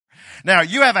Now,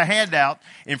 you have a handout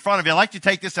in front of you. I'd like to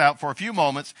take this out for a few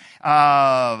moments.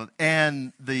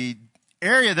 And the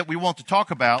area that we want to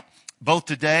talk about, both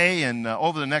today and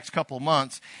over the next couple of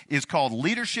months, is called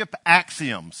Leadership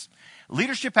Axioms.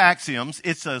 Leadership Axioms,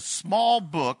 it's a small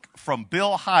book from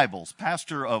Bill Hybels,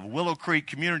 pastor of Willow Creek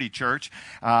Community Church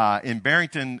in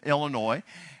Barrington, Illinois.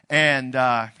 And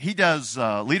he does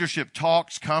leadership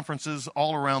talks, conferences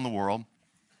all around the world.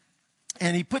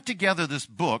 And he put together this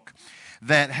book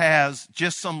that has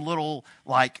just some little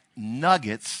like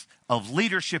nuggets of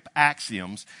leadership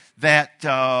axioms that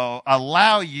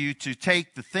allow you to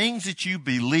take the things that you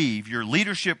believe, your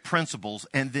leadership principles,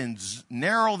 and then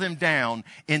narrow them down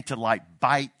into like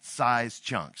bite-sized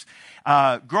chunks.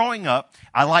 Growing up,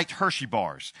 I liked Hershey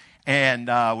bars. And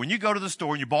when you go to the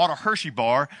store and you bought a Hershey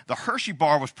bar, the Hershey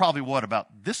bar was probably,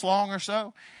 about this long or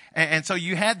so? And so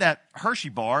you had that Hershey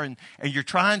bar, and you're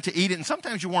trying to eat it, and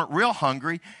sometimes you weren't real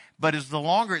hungry, but as the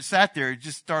longer it sat there, it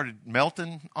just started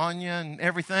melting on you and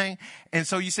everything. And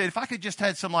so you said, if I could just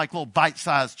had some like little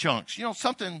bite-sized chunks,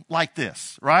 something like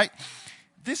this, right?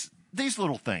 These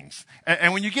little things.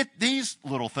 And when you get these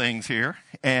little things here,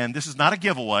 and this is not a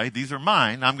giveaway, these are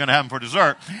mine. I'm going to have them for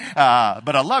dessert.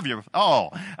 But I love you.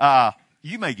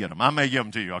 You may get them. I may give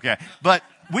them to you, okay? But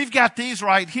we've got these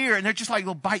right here, and they're just like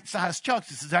little bite-sized chunks.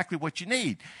 It's exactly what you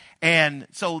need. And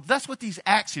so that's what these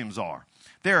axioms are.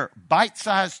 They're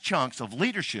bite-sized chunks of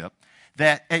leadership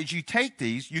that as you take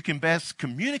these, you can best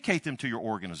communicate them to your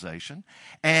organization,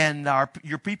 and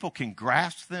your people can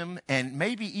grasp them and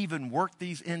maybe even work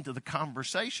these into the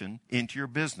conversation into your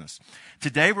business.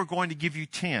 Today, we're going to give you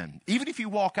 10. Even if you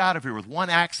walk out of here with one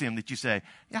axiom that you say,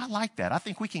 yeah, I like that. I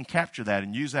think we can capture that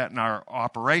and use that in our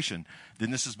operation,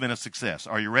 then this has been a success.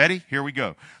 Are you ready? Here we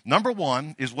go. Number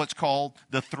 1 is what's called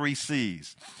the 3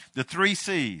 C's. The 3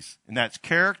 C's, and that's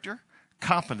character,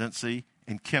 competency,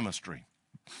 and chemistry.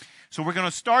 So we're going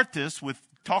to start this with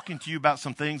talking to you about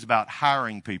some things about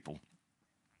hiring people.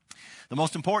 The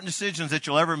most important decisions that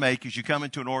you'll ever make as you come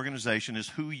into an organization is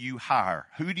who you hire.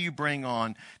 Who do you bring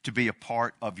on to be a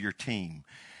part of your team?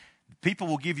 People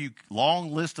will give you a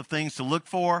long list of things to look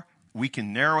for. We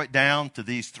can narrow it down to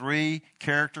these 3: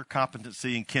 character,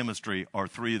 competency, and chemistry are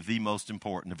 3 of the most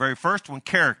important. The very first one,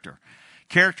 character.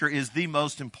 Character is the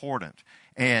most important.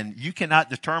 And you cannot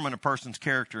determine a person's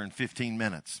character in 15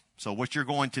 minutes. So what you're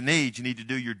going to need, you need to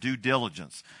do your due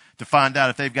diligence to find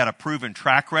out if they've got a proven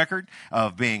track record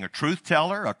of being a truth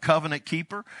teller, a covenant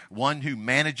keeper, one who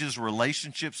manages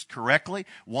relationships correctly,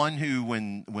 one who,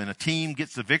 when a team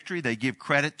gets the victory, they give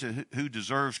credit to who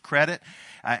deserves credit.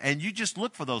 And you just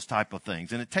look for those type of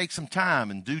things. And it takes some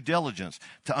time and due diligence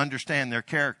to understand their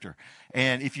character.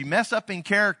 And if you mess up in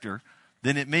character,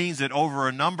 then it means that over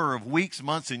a number of weeks,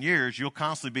 months, and years, you'll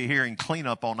constantly be hearing clean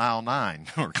up on aisle 9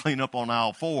 or clean up on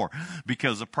aisle 4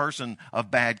 because a person of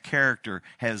bad character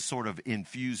has sort of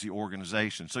infused the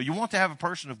organization. So you want to have a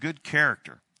person of good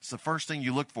character. It's the first thing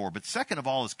you look for. But second of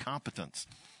all is competence.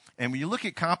 And when you look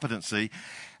at competency,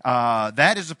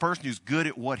 that is a person who's good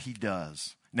at what he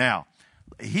does. Now,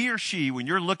 he or she, when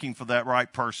you're looking for that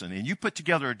right person and you put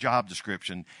together a job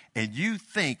description and you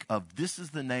think of this is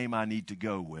the name I need to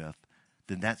go with,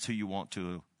 then that's who you want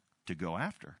to go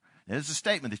after. There's a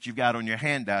statement that you've got on your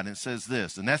handout, and it says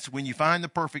this, and that's when you find the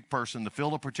perfect person to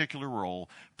fill a particular role,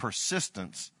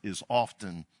 persistence is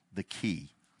often the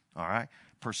key. All right?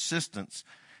 Persistence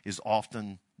is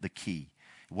often the key.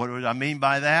 What do I mean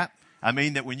by that? I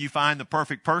mean that when you find the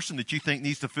perfect person that you think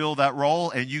needs to fill that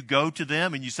role, and you go to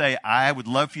them and you say, I would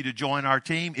love for you to join our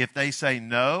team. If they say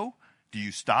no, do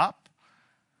you stop?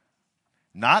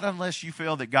 Not unless you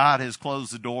feel that God has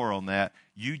closed the door on that.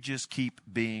 You just keep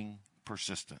being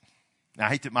persistent. Now, I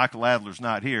hate that Michael Adler's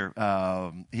not here.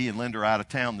 He and Linda are out of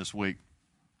town this week.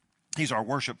 He's our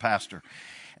worship pastor.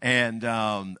 And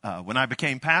when I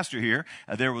became pastor here,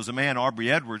 there was a man,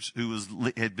 Aubrey Edwards, who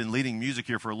had been leading music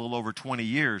here for a little over 20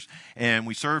 years. And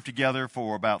we served together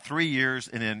for about 3 years,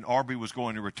 and then Aubrey was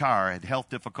going to retire, had health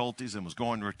difficulties, and was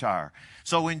going to retire.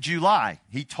 So in July,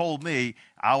 he told me,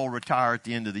 I will retire at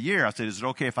the end of the year. I said, is it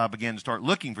okay if I begin to start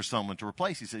looking for someone to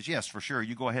replace? He says, yes, for sure.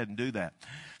 You go ahead and do that.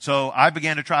 So I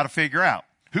began to try to figure out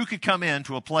who could come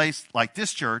into a place like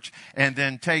this church and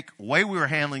then take the way we were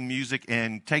handling music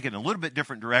and take it in a little bit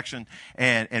different direction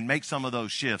and make some of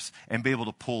those shifts and be able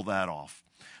to pull that off.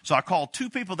 So I called 2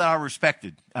 people that I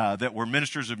respected that were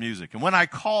ministers of music. And when I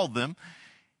called them,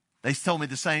 they told me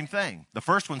the same thing. The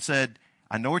first one said,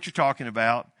 I know what you're talking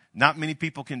about. Not many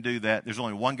people can do that. There's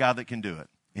only one guy that can do it.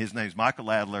 His name's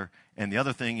Michael Adler. And the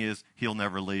other thing is he'll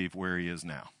never leave where he is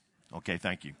now. Okay,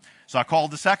 thank you. So I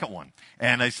called the second one,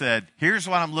 and they said, here's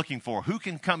what I'm looking for. Who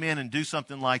can come in and do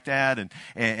something like that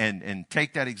and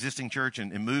take that existing church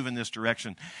and move in this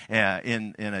direction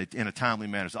in a timely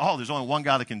manner? So, there's only one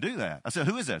guy that can do that. I said,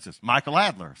 who is that? He says, Michael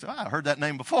Adler. So I heard that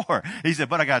name before. He said,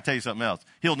 but I got to tell you something else.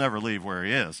 He'll never leave where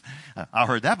he is. I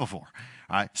heard that before.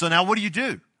 All right. So now what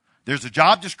do? There's a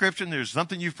job description. There's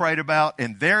something you've prayed about,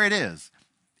 and there it is.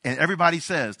 And everybody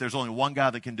says there's only one guy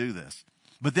that can do this.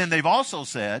 But then they've also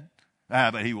said,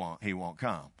 but he won't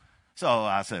come. So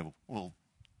I said, well,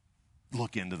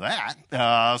 look into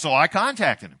that. So I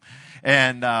contacted him.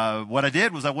 And what I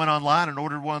did was I went online and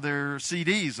ordered one of their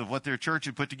CDs of what their church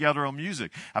had put together on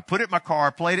music. I put it in my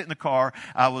car, played it in the car.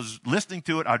 I was listening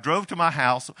to it. I drove to my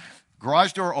house,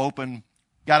 garage door open,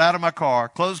 got out of my car,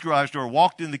 closed garage door,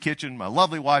 walked in the kitchen. My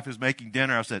lovely wife is making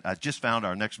dinner. I said, I just found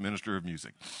our next minister of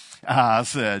music. I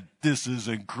said, this is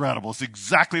incredible. It's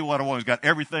exactly what I want. He's got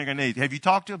everything I need. Have you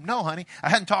talked to him? No, honey. I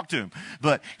hadn't talked to him.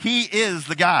 But he is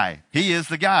the guy. He is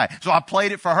the guy. So I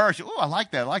played it for her. She said, I like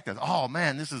that. Oh,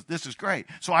 man, this is great.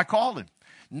 So I called him.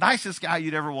 Nicest guy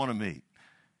you'd ever want to meet.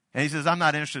 And he says, I'm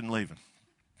not interested in leaving.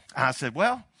 I said,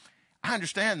 well, I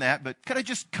understand that, but could I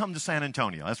just come to San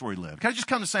Antonio? That's where he lived. Could I just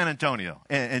come to San Antonio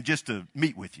and just to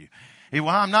meet with you? He said,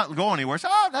 well, I'm not going anywhere. So,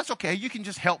 that's okay. You can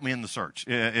just help me in the search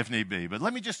if need be. But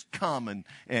let me just come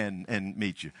and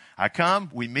meet you. I come,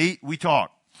 we meet, we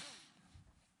talk.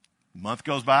 A month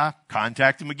goes by,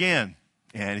 contact him again.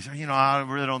 And he said, I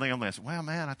really don't think I'm going to. I said, well,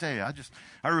 man, I tell you,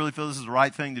 I really feel this is the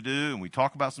right thing to do. And we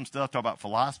talk about some stuff, talk about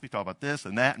philosophy, talk about this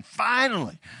and that. And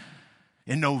finally,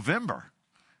 in November,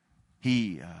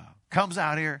 he comes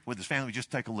out here with his family just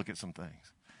to take a look at some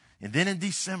things. And then in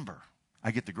December,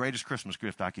 I get the greatest Christmas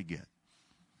gift I could get.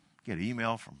 Get an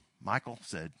email from Michael,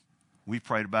 said, we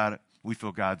prayed about it. We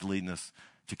feel God's leading us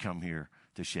to come here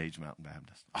to Shades Mountain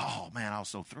Baptist. Oh, man, I was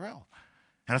so thrilled.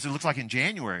 And I said, it looks like in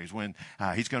January is when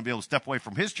he's going to be able to step away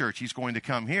from his church. He's going to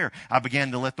come here. I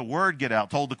began to let the word get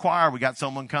out. Told the choir, we got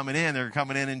someone coming in. They're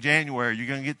coming in January. You're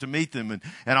going to get to meet them. And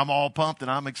I'm all pumped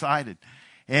and I'm excited.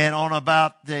 And on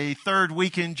about the third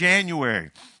week in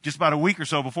January, just about a week or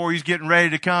so before he's getting ready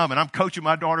to come, and I'm coaching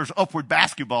my daughter's upward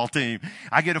basketball team,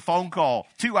 I get a phone call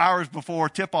 2 hours before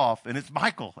tip-off, and it's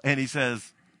Michael. And he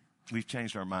says, we've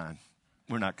changed our mind.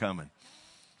 We're not coming.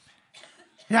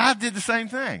 Yeah, I did the same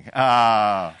thing.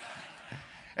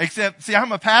 Except, see,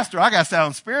 I'm a pastor. I got to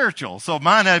sound spiritual. So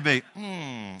mine had to be,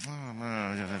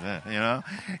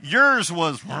 Yours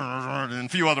was in a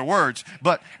few other words.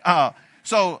 But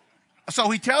So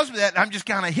he tells me that, and I'm just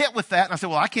kind of hit with that. And I said,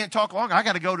 well, I can't talk long. I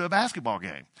got to go to a basketball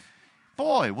game.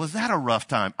 Boy, was that a rough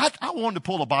time. I wanted to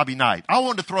pull a Bobby Knight. I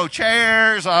wanted to throw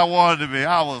chairs. I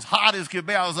was hot as could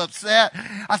be. I was upset.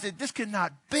 I said, this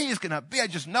cannot be. This cannot be. I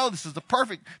just know this is the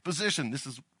perfect position. This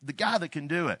is the guy that can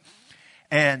do it.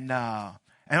 And I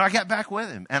got back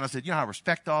with him. And I said, I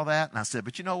respect all that. And I said,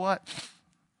 but you know what?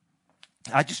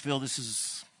 I just feel this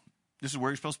is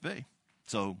where you're supposed to be.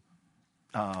 So,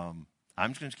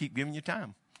 I'm just going to keep giving you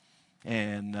time.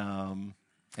 And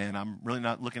I'm really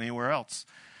not looking anywhere else.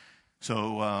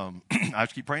 So I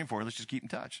just keep praying for you. Let's just keep in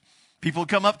touch. People would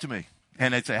come up to me,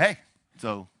 and they'd say, hey,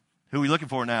 so who are we looking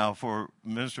for now for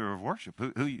minister of worship?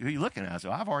 Who are you looking at? I said,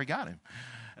 I've already got him.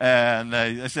 And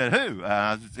they said, who?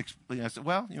 I said,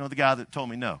 well, the guy that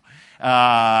told me no.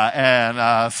 And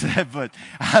I said, but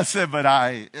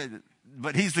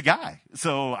he's the guy.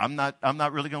 So I'm not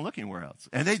really going to look anywhere else.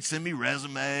 And they'd send me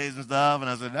resumes and stuff.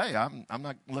 And I said, hey, I'm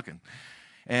not looking.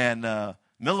 And,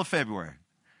 middle of February,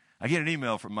 I get an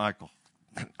email from Michael.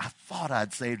 I thought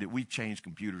I'd saved it. We changed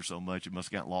computers so much, it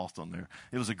must have got lost on there.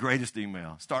 It was the greatest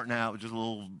email. Starting out with just a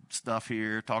little stuff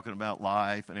here, talking about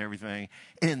life and everything.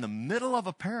 And in the middle of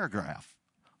a paragraph,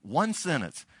 one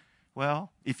sentence,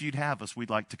 well, if you'd have us,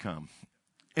 we'd like to come.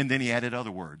 And then he added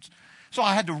other words. So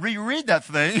I had to reread that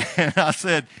thing, and I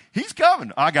said, he's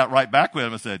coming. I got right back with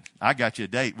him. I said, I got you a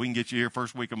date. We can get you here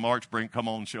first week of March. Come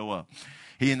on and show up.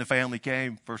 He and the family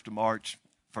came 1st of March.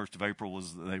 1st of April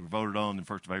they were voted on in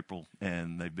 1st of April,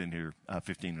 and they've been here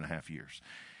 15 and a half years.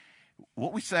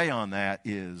 What we say on that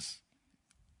is,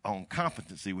 on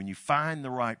competency, when you find the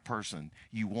right person,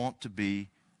 you want to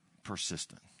be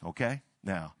persistent, okay?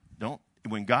 Now,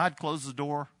 when God closes the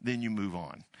door, then you move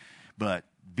on. But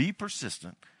be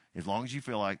persistent as long as you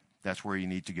feel like that's where you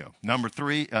need to go. Number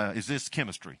 3 is this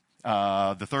chemistry.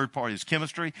 The third part is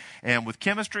chemistry. And with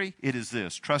chemistry, it is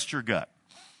this: trust your gut.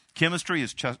 Chemistry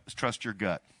is trust your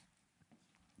gut.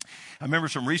 I remember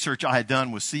some research I had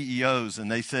done with CEOs,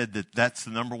 and they said that that's the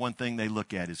number one thing they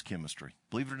look at is chemistry.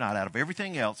 Believe it or not, out of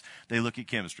everything else, they look at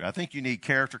chemistry. I think you need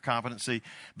character competency,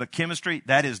 but chemistry,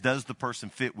 that is, does the person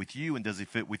fit with you and does he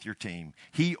fit with your team?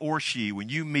 He or she, when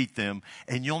you meet them,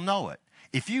 and you'll know it.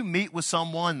 If you meet with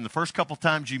someone and the first couple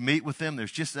times you meet with them,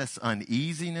 there's just this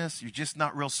uneasiness, you're just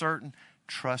not real certain,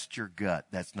 trust your gut.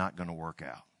 That's not going to work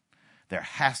out. There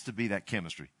has to be that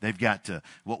chemistry. They've got to,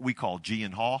 what we call G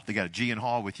and Haw. They got a G and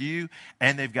Haw with you,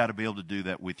 and they've got to be able to do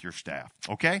that with your staff.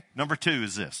 Okay? Number 2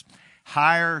 is this.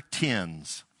 Higher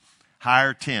 10s.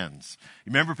 Higher 10s.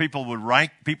 You remember people would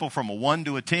rank people from a 1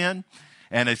 to a 10,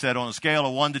 and they said on a scale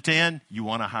of 1 to 10, you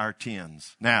want to hire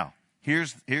 10s. Now,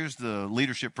 here's the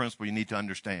leadership principle you need to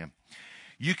understand.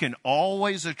 You can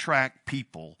always attract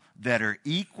people that are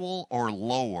equal or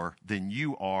lower than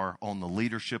you are on the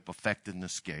leadership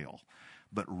effectiveness scale.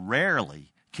 But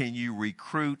rarely can you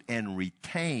recruit and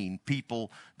retain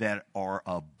people that are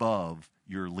above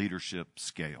your leadership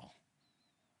scale.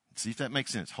 See if that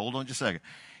makes sense. Hold on just a second.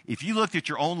 If you looked at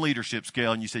your own leadership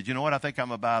scale and you said, you know what, I think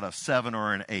I'm about a 7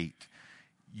 or an 8,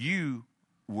 you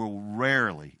will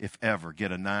rarely, if ever,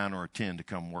 get a 9 or a 10 to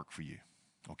come work for you,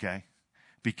 okay?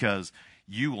 Because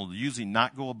you will usually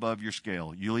not go above your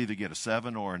scale. You'll either get a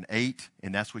 7 or an 8,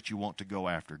 and that's what you want to go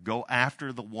after. Go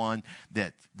after the one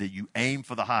that you aim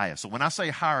for the highest. So when I say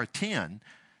hire a 10,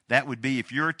 that would be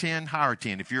if you're a 10, hire a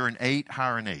 10. If you're an 8,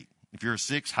 hire an 8. If you're a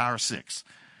 6, hire a 6.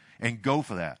 And go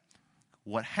for that.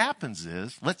 What happens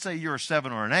is, let's say you're a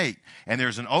 7 or an 8, and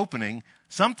there's an opening.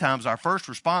 Sometimes our first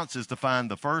response is to find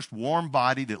the first warm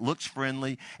body that looks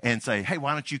friendly and say, hey,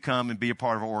 why don't you come and be a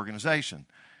part of our organization?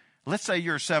 Let's say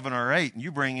you're a 7 or 8 and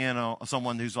you bring in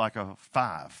someone who's like a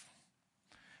 5.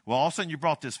 Well, all of a sudden you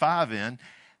brought this 5 in.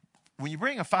 When you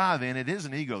bring a 5 in, it is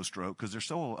an ego stroke because they're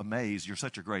so amazed you're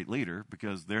such a great leader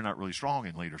because they're not really strong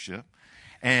in leadership.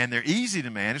 And they're easy to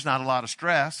manage, not a lot of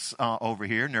stress over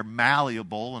here, and they're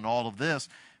malleable and all of this.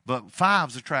 But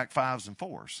 5s attract 5s and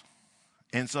 4s.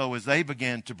 And so as they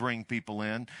begin to bring people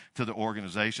in to the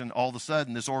organization, all of a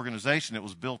sudden this organization that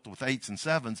was built with 8s and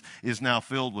 7s is now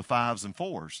filled with 5s and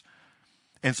 4s.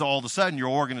 And so all of a sudden your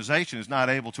organization is not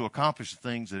able to accomplish the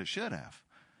things that it should have.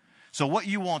 So what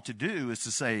you want to do is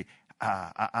to say,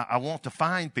 I want to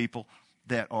find people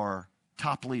that are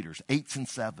top leaders, 8s and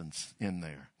 7s in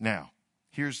there. Now,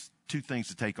 here's 2 things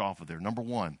to take off of there. Number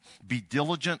 1, be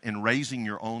diligent in raising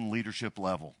your own leadership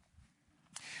level.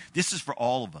 This is for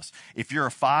all of us. If you're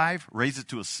a 5, raise it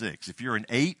to a 6. If you're an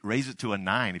 8, raise it to a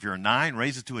 9. If you're a 9,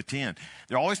 raise it to a 10.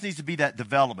 There always needs to be that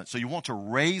development. So you want to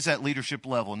raise that leadership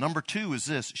level. Number 2 is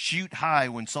this: shoot high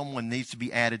when someone needs to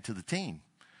be added to the team.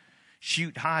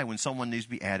 Shoot high when someone needs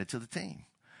to be added to the team.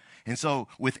 And so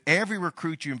with every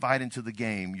recruit you invite into the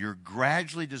game, you're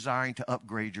gradually desiring to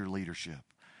upgrade your leadership.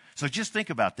 So just think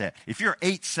about that. If you're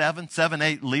 8-7,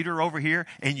 7-8 leader over here,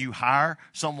 and you hire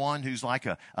someone who's like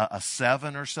a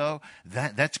 7 or so,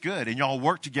 that's good. And y'all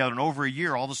work together, and over a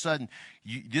year, all of a sudden,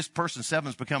 this person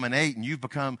 7's become an 8, and you've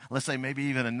become, let's say, maybe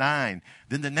even a 9.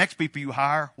 Then the next people you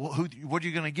hire, well, what are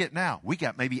you going to get now? We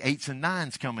got maybe 8s and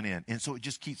 9s coming in. And so it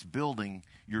just keeps building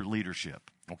your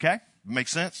leadership. Okay?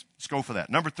 Makes sense? Let's go for that.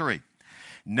 Number 3,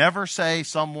 never say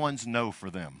someone's no for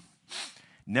them.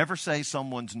 Never say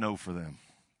someone's no for them.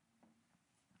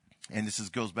 And this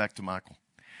goes back to Michael.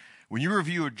 When you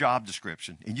review a job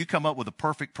description and you come up with a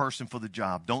perfect person for the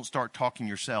job, don't start talking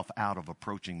yourself out of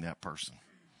approaching that person.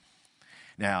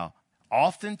 Now,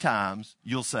 oftentimes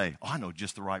you'll say, I know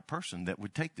just the right person that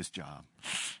would take this job.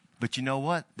 But you know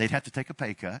what? They'd have to take a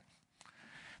pay cut.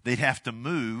 They'd have to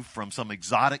move from some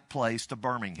exotic place to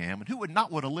Birmingham. And who would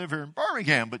not want to live here in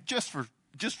Birmingham? But just for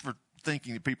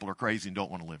thinking that people are crazy and don't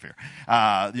want to live here.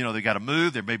 They got to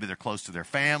move. Maybe they're close to their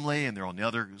family and they're on the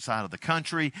other side of the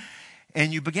country.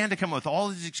 And you began to come up with all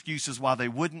these excuses why they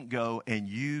wouldn't go, and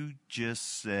you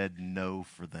just said no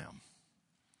for them.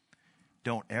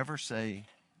 Don't ever say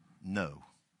no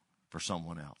for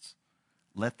someone else.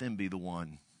 Let them be the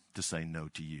one to say no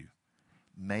to you.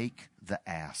 Make the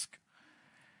ask.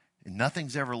 And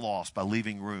nothing's ever lost by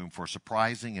leaving room for a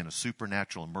surprising and a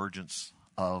supernatural emergence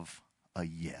of a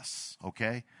yes,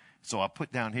 okay? So I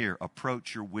put down here,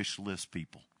 approach your wish list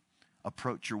people.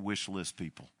 Approach your wish list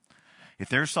people. If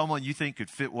there's someone you think could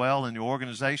fit well in your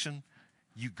organization,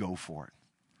 you go for it.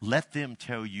 Let them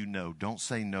tell you no. Don't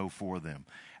say no for them.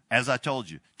 As I told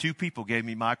you, 2 people gave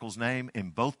me Michael's name,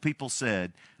 and both people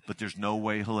said, but there's no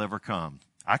way he'll ever come.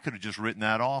 I could have just written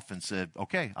that off and said,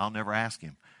 okay, I'll never ask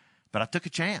him. But I took a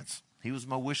chance. He was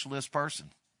my wish list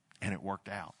person, and it worked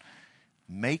out.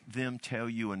 Make them tell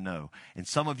you a no. And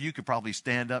some of you could probably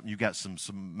stand up and you've got some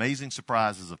amazing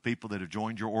surprises of people that have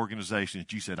joined your organization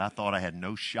that you said, I thought I had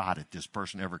no shot at this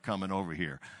person ever coming over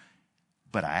here.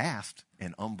 But I asked,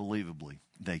 and unbelievably,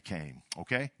 they came.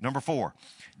 Okay? Number 4,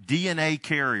 DNA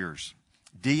carriers.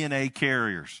 DNA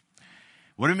carriers.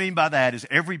 What I mean by that is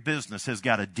every business has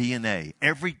got a DNA.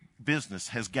 Every business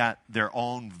has got their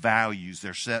own values,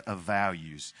 their set of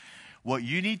values. What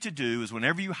you need to do is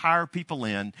whenever you hire people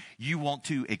in, you want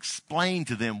to explain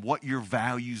to them what your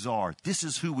values are. This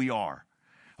is who we are.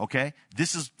 Okay?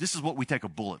 This is what we take a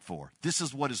bullet for. This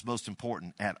is what is most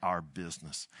important at our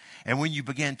business. And when you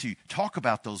begin to talk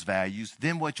about those values,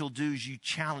 then what you'll do is you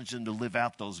challenge them to live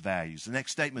out those values. The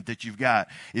next statement that you've got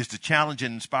is to challenge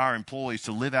and inspire employees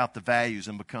to live out the values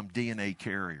and become DNA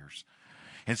carriers.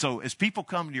 And so as people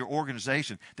come to your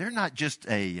organization, they're not just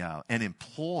an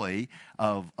employee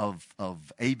of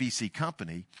ABC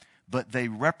Company, but they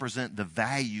represent the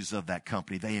values of that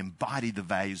company. They embody the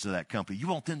values of that company. You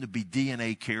want them to be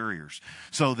DNA carriers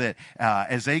so that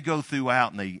as they go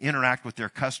throughout and they interact with their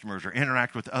customers or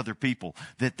interact with other people,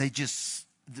 that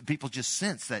the people just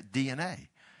sense that DNA.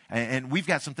 And we've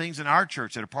got some things in our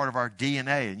church that are part of our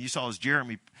DNA. And you saw as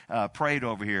Jeremy prayed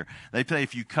over here, they say,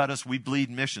 if you cut us, we bleed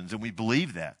missions. And we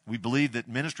believe that. We believe that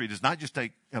ministry does not just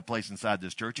take a place inside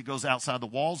this church. It goes outside the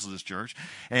walls of this church.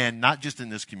 And not just in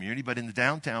this community, but in the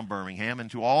downtown Birmingham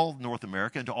and to all North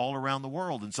America and to all around the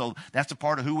world. And so that's a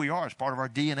part of who we are. It's part of our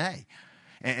DNA.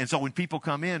 And so when people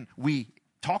come in, we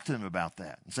talk to them about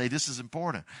that and say, this is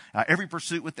important. Every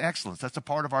pursuit with excellence, that's a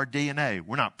part of our DNA.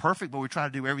 We're not perfect, but we try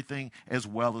to do everything as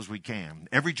well as we can.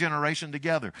 Every generation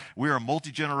together. We're a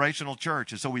multi-generational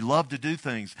church, and so we love to do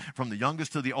things from the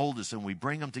youngest to the oldest, and we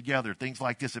bring them together. Things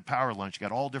like this at Power Lunch. You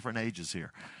got all different ages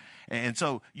here. And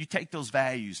so you take those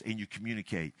values and you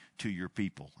communicate to your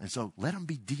people. And so let them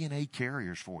be DNA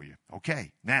carriers for you.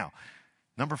 Okay, now,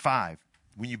 number 5,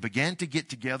 when you begin to get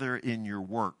together in your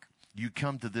work, you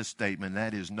come to this statement,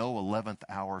 that is no 11th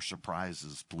hour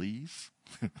surprises, please.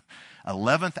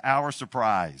 11th hour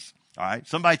surprise. All right.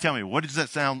 Somebody tell me, what does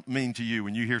that mean to you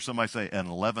when you hear somebody say an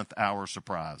 11th hour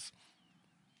surprise?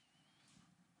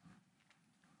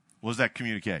 What does that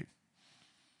communicate?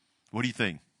 What do you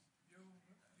think?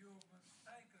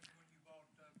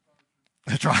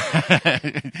 That's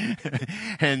right.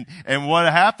 and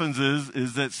what happens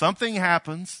is that something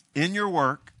happens in your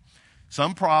work,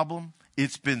 some problem.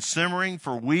 It's been simmering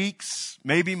for weeks,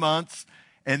 maybe months,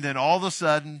 and then all of a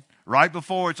sudden, right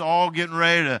before it's all getting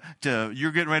ready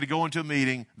you're getting ready to go into a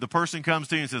meeting, the person comes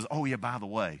to you and says, oh yeah, by the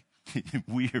way,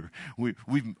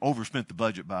 we've overspent the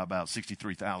budget by about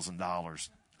 $63,000.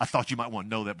 I thought you might want to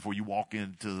know that before you walk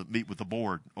in to meet with the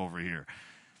board over here.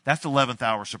 That's the 11th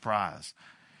hour surprise.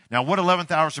 Now, what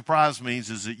 11th hour surprise means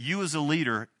is that you as a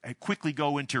leader quickly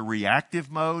go into reactive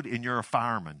mode and you're a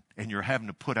fireman and you're having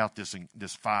to put out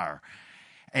this fire.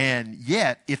 And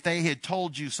yet, if they had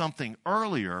told you something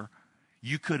earlier,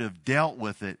 you could have dealt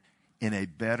with it in a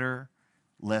better,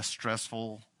 less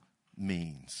stressful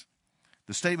means.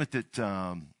 The statement that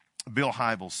Bill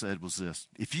Hybels said was this: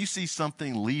 if you see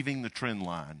something leaving the trend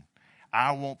line,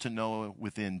 I want to know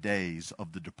within days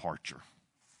of the departure.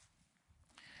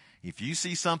 If you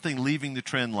see something leaving the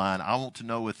trend line, I want to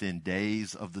know within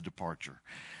days of the departure.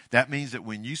 That means that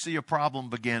when you see a problem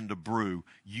begin to brew,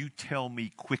 you tell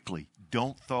me quickly.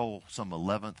 Don't throw some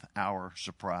 11th hour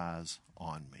surprise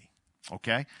on me.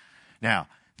 Okay? Now,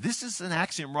 this is an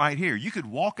axiom right here. You could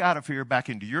walk out of here back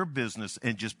into your business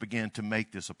and just begin to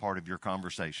make this a part of your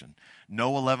conversation.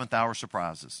 No 11th hour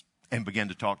surprises, and begin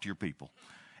to talk to your people.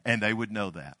 And they would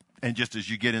know that. And just as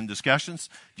you get in discussions,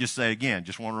 just say again,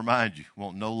 just want to remind you,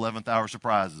 want no 11th hour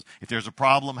surprises. If there's a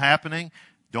problem happening,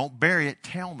 don't bury it.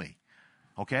 Tell me.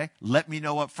 Okay? Let me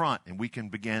know up front and we can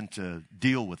begin to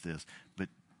deal with this. But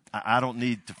I don't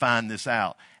need to find this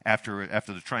out after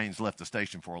the train's left the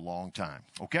station for a long time.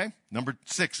 Okay? Number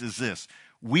 6 is this.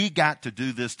 We got to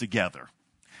do this together.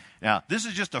 Now, this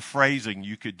is just a phrasing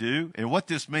you could do, and what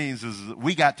this means is that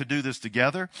we got to do this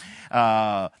together.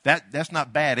 That's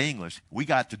not bad English. We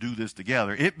got to do this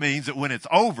together. It means that when it's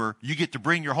over, you get to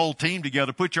bring your whole team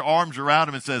together, put your arms around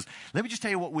them and says, let me just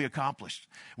tell you what we accomplished.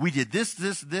 We did this,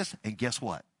 and guess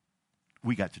what?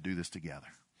 We got to do this together.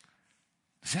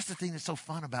 That's the thing that's so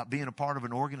fun about being a part of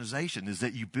an organization is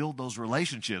that you build those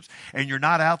relationships and you're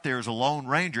not out there as a lone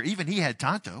ranger. Even he had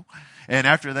Tonto. And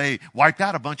after they wiped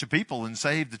out a bunch of people and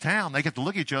saved the town, they get to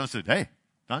look at each other and said, hey,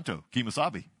 Tonto,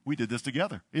 Kemosabe, we did this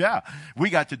together. Yeah, we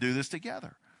got to do this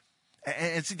together.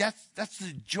 And see, that's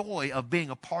the joy of being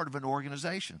a part of an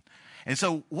organization. And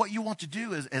so what you want to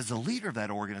do as a leader of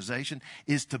that organization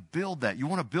is to build that. You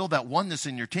want to build that oneness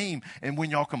in your team. And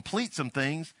when y'all complete some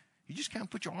things, you just kind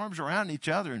of put your arms around each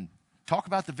other and talk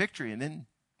about the victory and then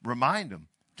remind them,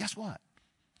 guess what?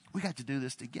 We got to do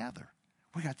this together.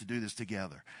 We got to do this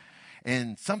together.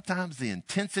 And sometimes the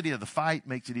intensity of the fight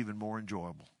makes it even more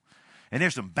enjoyable. And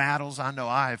there's some battles I know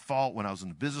I have fought when I was in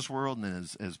the business world and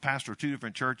as pastor of 2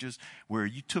 different churches where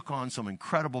you took on some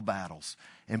incredible battles.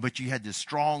 But you had this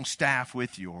strong staff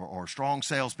with you or strong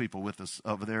salespeople with us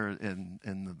over there in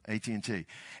the AT&T.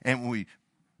 And when we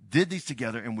did these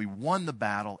together and we won the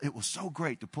battle, it was so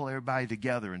great to pull everybody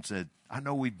together and said, I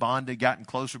know we bonded, gotten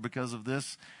closer because of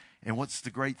this. And what's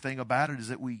the great thing about it is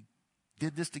that we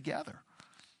did this together.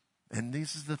 And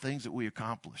these are the things that we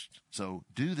accomplished. So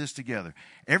do this together.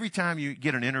 Every time you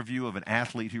get an interview of an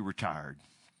athlete who retired,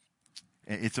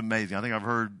 it's amazing. I think I've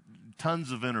heard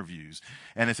tons of interviews.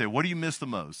 And they say, what do you miss the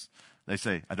most? They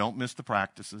say, I don't miss the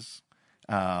practices.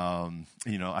 I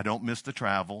don't miss the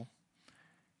travel.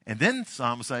 And then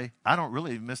some will say, I don't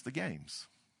really miss the games.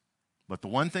 But the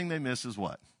one thing they miss is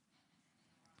what?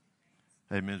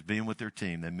 They miss being with their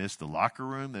team. They miss the locker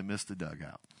room. They miss the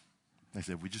dugout. They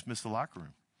said, we just miss the locker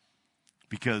room.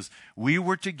 Because we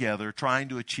were together trying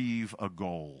to achieve a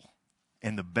goal.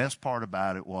 And the best part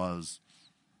about it was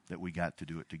that we got to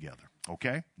do it together.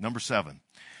 Okay? Number 7,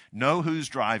 know who's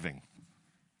driving.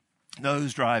 Know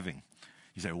who's driving.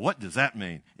 You say, what does that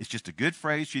mean? It's just a good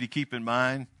phrase for you to keep in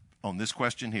mind on this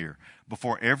question here.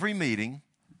 Before every meeting,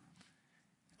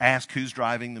 ask who's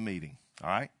driving the meeting. All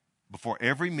right? Before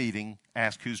every meeting,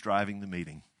 ask who's driving the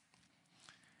meeting.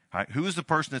 All right? Who is the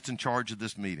person that's in charge of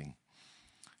this meeting?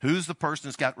 Who's the person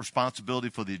that's got responsibility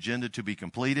for the agenda to be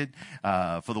completed,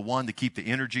 for the one to keep the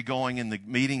energy going in the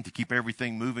meeting, to keep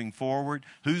everything moving forward?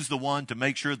 Who's the one to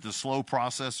make sure that the slow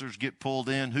processors get pulled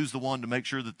in? Who's the one to make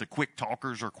sure that the quick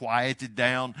talkers are quieted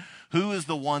down? Who is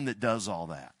the one that does all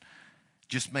that?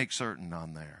 Just make certain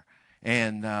on there.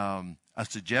 And a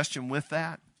suggestion with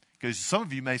that, because some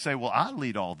of you may say, well, I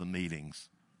lead all the meetings.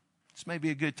 This may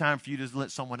be a good time for you to let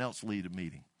someone else lead a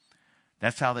meeting.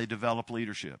 That's how they develop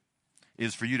leadership.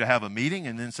 Is for you to have a meeting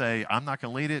and then say, I'm not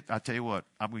going to lead it. I tell you what,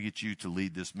 I'm going to get you to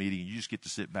lead this meeting. You just get to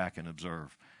sit back and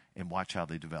observe and watch how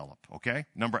they develop. Okay?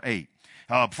 Number 8.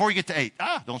 Before you get to 8,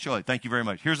 don't show it. Thank you very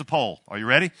much. Here's a poll. Are you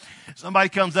ready? Somebody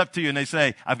comes up to you and they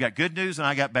say, I've got good news and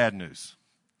I got bad news.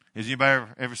 Has anybody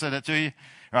ever said that to you?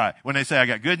 All right. When they say, I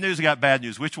got good news, I got bad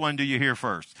news, which one do you hear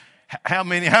first? How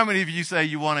many of you say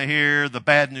you want to hear the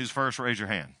bad news first? Raise your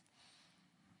hand.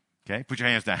 Okay? Put your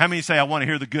hands down. How many say I want to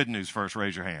hear the good news first?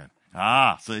 Raise your hand.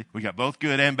 See, we got both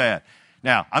good and bad.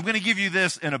 Now, I'm going to give you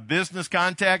this in a business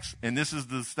context, and this is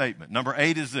the statement. Number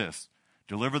 8 is this.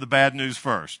 Deliver the bad news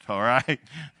first, all right?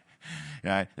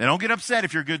 All right? And don't get upset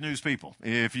if you're good news people.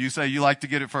 If you say you like to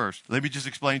get it first. Let me just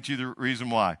explain to you the reason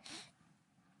why.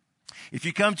 If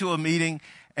you come to a meeting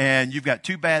and you've got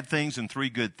 2 bad things and 3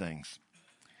 good things,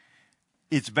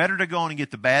 it's better to go on and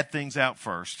get the bad things out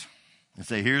first and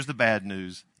say, here's the bad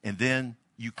news, and then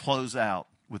you close out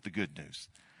with the good news.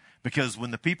 Because when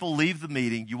the people leave the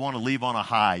meeting, you want to leave on a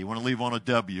high. You want to leave on a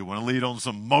W. You want to leave on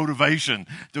some motivation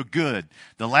to good.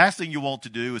 The last thing you want to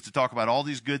do is to talk about all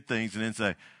these good things and then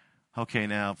say, okay,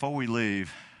 now, before we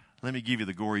leave, let me give you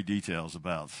the gory details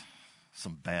about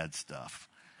some bad stuff.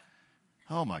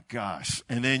 Oh, my gosh.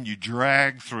 And then you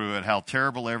drag through it how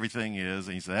terrible everything is,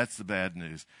 and you say, that's the bad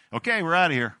news. Okay, we're out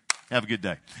of here. Have a good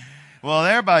day. Well,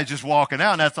 everybody's just walking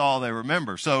out, and that's all they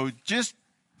remember. So just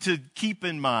to keep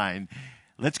in mind,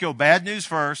 let's go bad news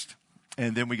first,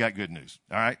 and then we got good news.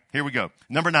 All right, here we go.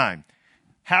 Number 9,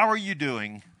 how are you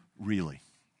doing really?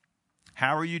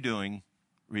 How are you doing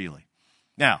really?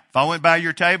 Now, if I went by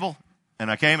your table and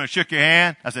I came and shook your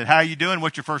hand, I said, how are you doing?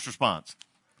 What's your first response?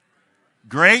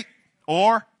 Great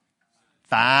or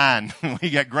fine.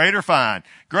 We got great or fine.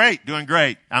 Great, doing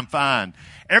great. I'm fine.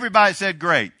 Everybody said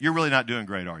great. You're really not doing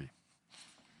great, are you?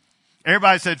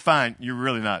 Everybody said fine. You're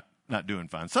really not doing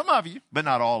fine. Some of you, but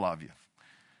not all of you.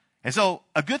 And so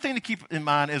a good thing to keep in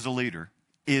mind as a leader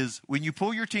is when you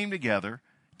pull your team together,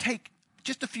 take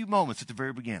just a few moments at the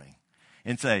very beginning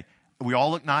and say, we all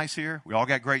look nice here. We all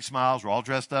got great smiles. We're all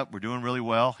dressed up. We're doing really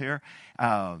well here.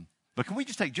 But can we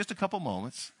just take just a couple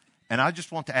moments? And I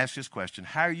just want to ask this question.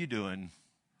 How are you doing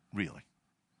really?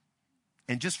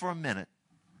 And just for a minute,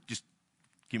 just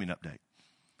give me an update.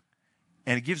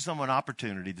 And it gives someone an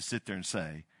opportunity to sit there and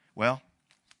say, well,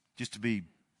 just to be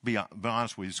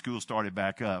honest with you, school started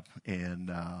back up,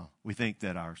 and we think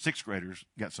that our 6th graders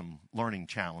got some learning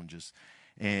challenges,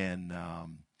 and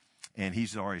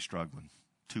he's already struggling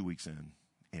 2 weeks in,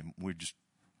 and we're just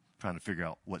trying to figure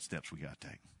out what steps we got to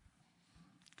take.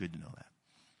 Good to know that.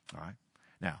 All right.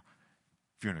 Now,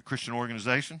 if you're in a Christian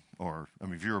organization,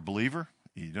 if you're a believer,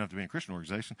 you don't have to be in a Christian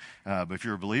organization, but if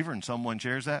you're a believer and someone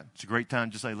shares that, it's a great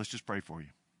time to say, let's just pray for you.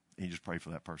 And you just pray for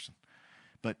that person.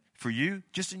 But for you,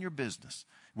 just in your business,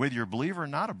 whether you're a believer or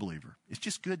not a believer, it's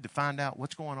just good to find out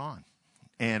what's going on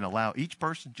and allow each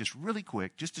person just really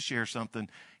quick just to share something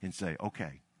and say,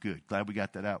 okay, good, glad we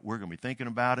got that out. We're going to be thinking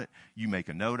about it. You make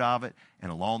a note of it,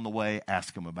 and along the way,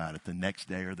 ask them about it the next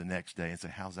day or the next day and say,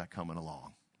 how's that coming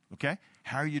along? Okay?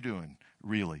 How are you doing,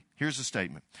 really? Here's a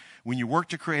statement. When you work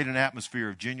to create an atmosphere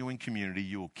of genuine community,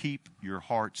 you will keep your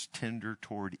hearts tender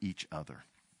toward each other.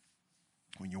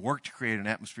 When you work to create an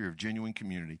atmosphere of genuine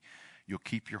community, you'll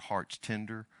keep your hearts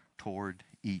tender toward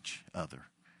each other.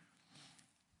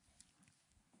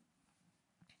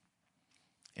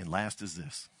 And last is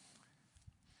this.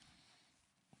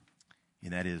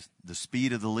 And that is, the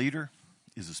speed of the leader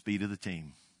is the speed of the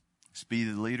team. Speed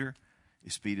of the leader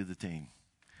is speed of the team.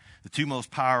 The two most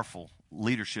powerful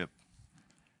leadership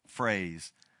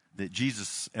phrase that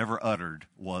Jesus ever uttered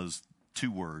was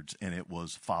two words, and it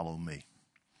was, follow me.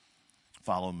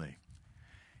 Follow me.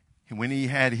 And when he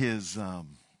had had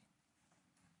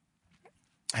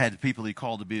the people he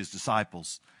called to be his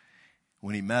disciples,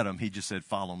 when he met them, he just said,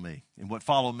 follow me. And what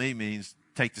follow me means,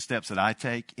 take the steps that I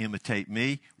take, imitate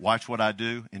me, watch what I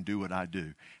do, and do what I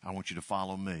do. I want you to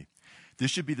follow me.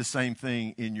 This should be the same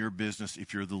thing in your business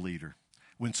if you're the leader.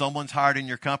 When someone's hired in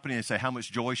your company and say, how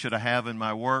much joy should I have in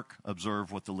my work?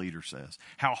 Observe what the leader says.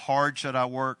 How hard should I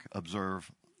work?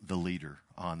 Observe the leader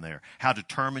on there. How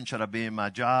determined should I be in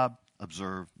my job?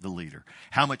 Observe the leader.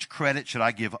 How much credit should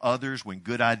I give others when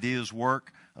good ideas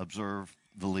work? Observe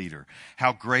the leader.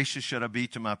 How gracious should I be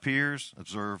to my peers?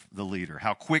 Observe the leader.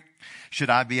 How quick should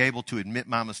I be able to admit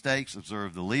my mistakes?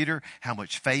 Observe the leader. How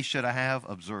much faith should I have?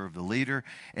 Observe the leader.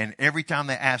 And every time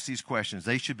they ask these questions,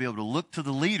 they should be able to look to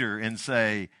the leader and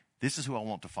say, this is who I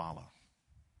want to follow.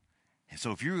 And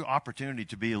so if you're opportunity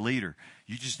to be a leader,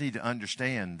 you just need to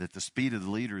understand that the speed of the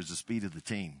leader is the speed of the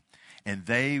team. And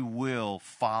they will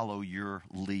follow your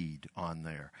lead on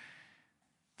there.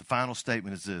 The final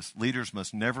statement is this: leaders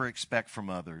must never expect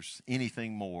from others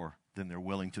anything more than they're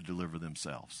willing to deliver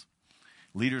themselves.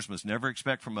 Leaders must never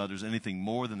expect from others anything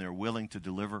more than they're willing to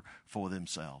deliver for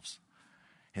themselves.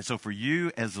 And so for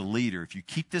you as a leader, if you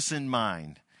keep this in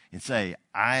mind and say,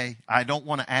 I don't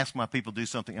want to ask my people to do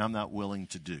something I'm not willing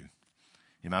to do.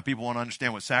 And my people want to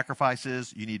understand what sacrifice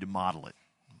is, you need to model it.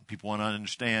 People want to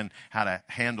understand how to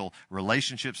handle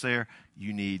relationships there,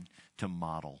 you need to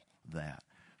model that.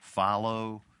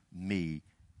 Follow me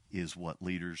is what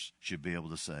leaders should be able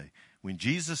to say. When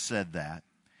Jesus said that,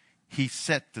 he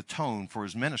set the tone for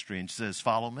his ministry and says,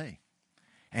 follow me.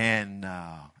 And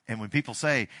when people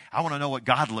say, I want to know what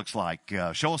God looks like,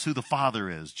 show us who the Father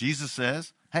is, Jesus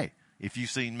says, hey, if you've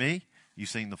seen me, you've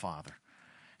seen the Father.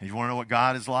 And if you want to know what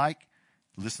God is like,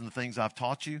 listen to the things I've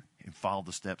taught you and follow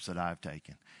the steps that I've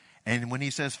taken. And when he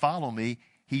says, follow me,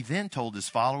 he then told his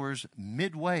followers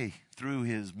midway through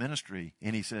his ministry,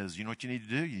 and he says, you know what you need to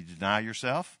do? You deny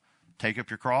yourself, take up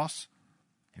your cross,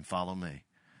 and follow me.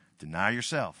 Deny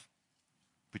yourself.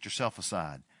 Put yourself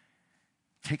aside.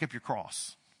 Take up your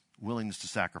cross, willingness to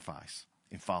sacrifice,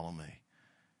 and follow me.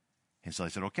 And so they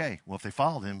said, okay, well, if they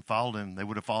followed him, they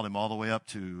would have followed him all the way up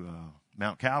to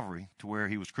Mount Calvary, to where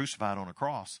he was crucified on a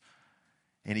cross,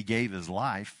 and he gave his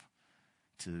life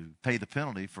to pay the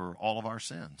penalty for all of our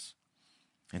sins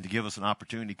and to give us an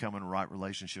opportunity to come in a right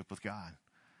relationship with God.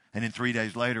 And then 3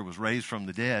 days later was raised from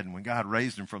the dead. And when God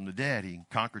raised him from the dead, he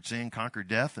conquered sin, conquered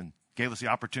death, and gave us the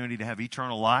opportunity to have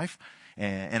eternal life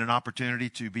and an opportunity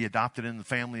to be adopted in the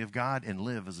family of God and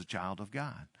live as a child of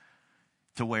God.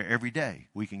 To where every day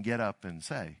we can get up and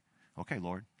say, okay,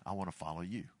 Lord, I want to follow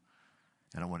you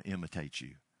and I want to imitate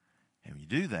you. And when you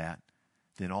do that,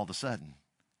 then all of a sudden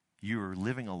you are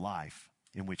living a life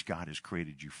in which God has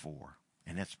created you for.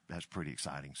 And that's pretty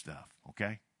exciting stuff,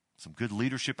 okay? Some good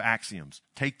leadership axioms.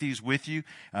 Take these with you.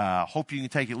 Hope you can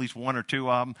take at least one or two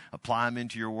of them, apply them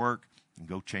into your work, and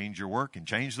go change your work and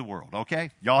change the world,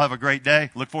 okay? Y'all have a great day.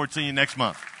 Look forward to seeing you next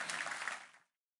month.